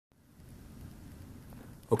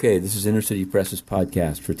Okay, this is Inner City Press's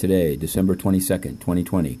podcast for today, December 22nd,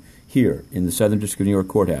 2020. Here in the Southern District of New York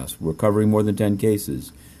Courthouse, we're covering more than 10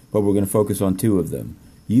 cases, but we're going to focus on two of them.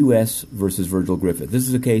 U.S. versus Virgil Griffith. This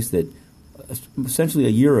is a case that essentially a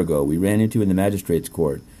year ago we ran into in the Magistrates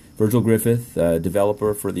Court. Virgil Griffith,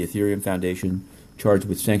 developer for the Ethereum Foundation, charged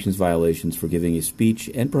with sanctions violations for giving a speech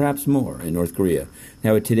and perhaps more in North Korea.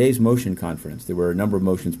 Now, at today's motion conference, there were a number of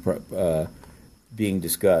motions being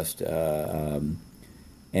discussed.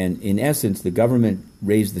 And in essence, the government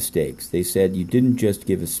raised the stakes. They said you didn't just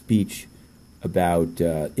give a speech about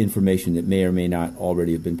information that may or may not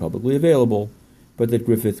already have been publicly available, but that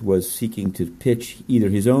Griffith was seeking to pitch either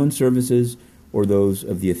his own services or those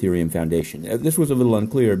of the Ethereum Foundation. This was a little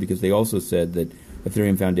unclear because they also said that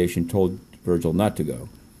Ethereum Foundation told Virgil not to go.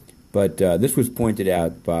 But this was pointed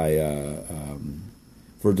out by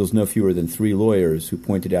Virgil's no fewer than three lawyers who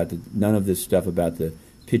pointed out that none of this stuff about the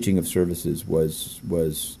pitching of services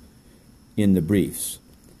was in the briefs.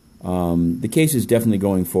 The case is definitely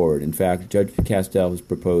going forward. In fact, Judge Castell has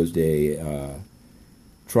proposed a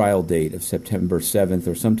trial date of September 7th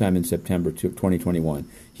or sometime in September 2021.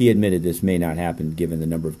 He admitted this may not happen given the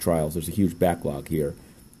number of trials. There's a huge backlog here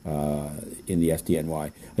in the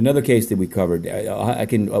SDNY. Another case that we covered,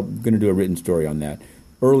 I'm going to do a written story on that.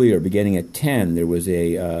 Earlier, beginning at 10, there was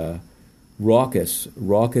a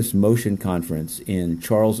raucous motion conference in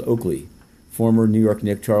Charles Oakley, former New York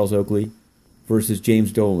Knicks Charles Oakley versus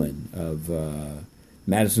James Dolan of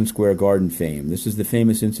Madison Square Garden fame. This is the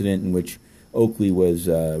famous incident in which Oakley was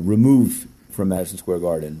removed from Madison Square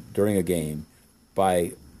Garden during a game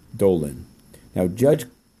by Dolan. Now, Judge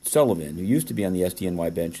Sullivan, who used to be on the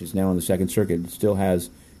SDNY bench, is now on the Second Circuit, still has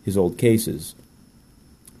his old cases.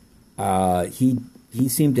 He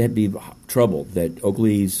seemed to be troubled that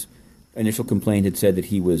Oakley's initial complaint had said that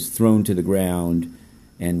he was thrown to the ground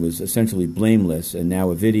and was essentially blameless, and now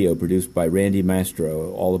a video produced by Randy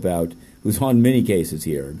Mastro, who's on many cases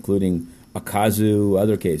here, including Akazu,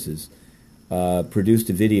 other cases, produced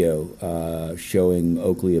a video showing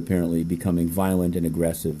Oakley apparently becoming violent and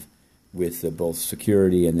aggressive with both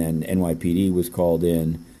security, and then NYPD was called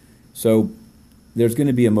in. So there's going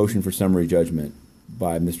to be a motion for summary judgment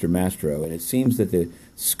by Mr. Mastro, and it seems that the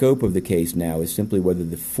scope of the case now is simply whether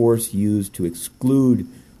the force used to exclude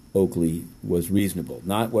Oakley was reasonable.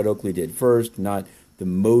 Not what Oakley did first, not the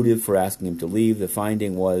motive for asking him to leave. The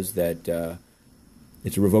finding was that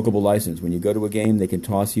it's a revocable license. When you go to a game, they can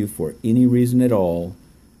toss you for any reason at all.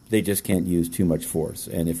 They just can't use too much force.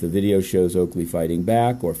 And if the video shows Oakley fighting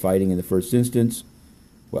back or fighting in the first instance,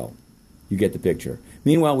 well, you get the picture.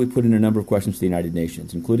 Meanwhile, we put in a number of questions to the United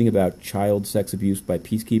Nations, including about child sex abuse by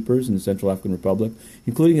peacekeepers in the Central African Republic,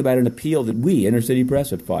 including about an appeal that we, Inner City Press,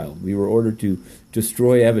 had filed. We were ordered to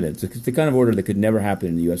destroy evidence. It's the kind of order that could never happen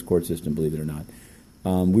in the U.S. court system, believe it or not.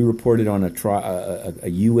 We reported on a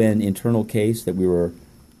UN internal case that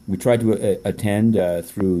we tried to attend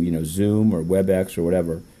through Zoom or WebEx or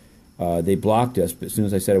whatever. They blocked us, but as soon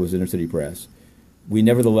as I said it was Inner City Press. We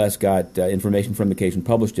nevertheless got information from the case and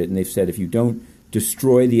published it, and they've said if you don't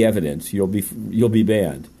destroy the evidence, you'll be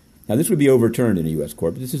banned. Now, this would be overturned in a U.S.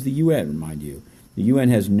 court, but this is the UN, mind you. The UN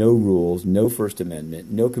has no rules, no First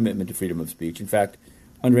Amendment, no commitment to freedom of speech. In fact,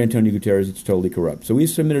 under Antonio Guterres, it's totally corrupt. So we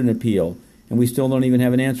submitted an appeal, and we still don't even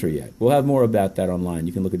have an answer yet. We'll have more about that online.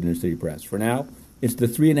 You can look at Inner City Press. For now, it's the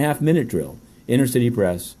 3.5-minute drill. Inner City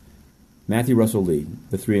Press, Matthew Russell Lee,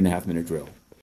 the 3.5-minute drill.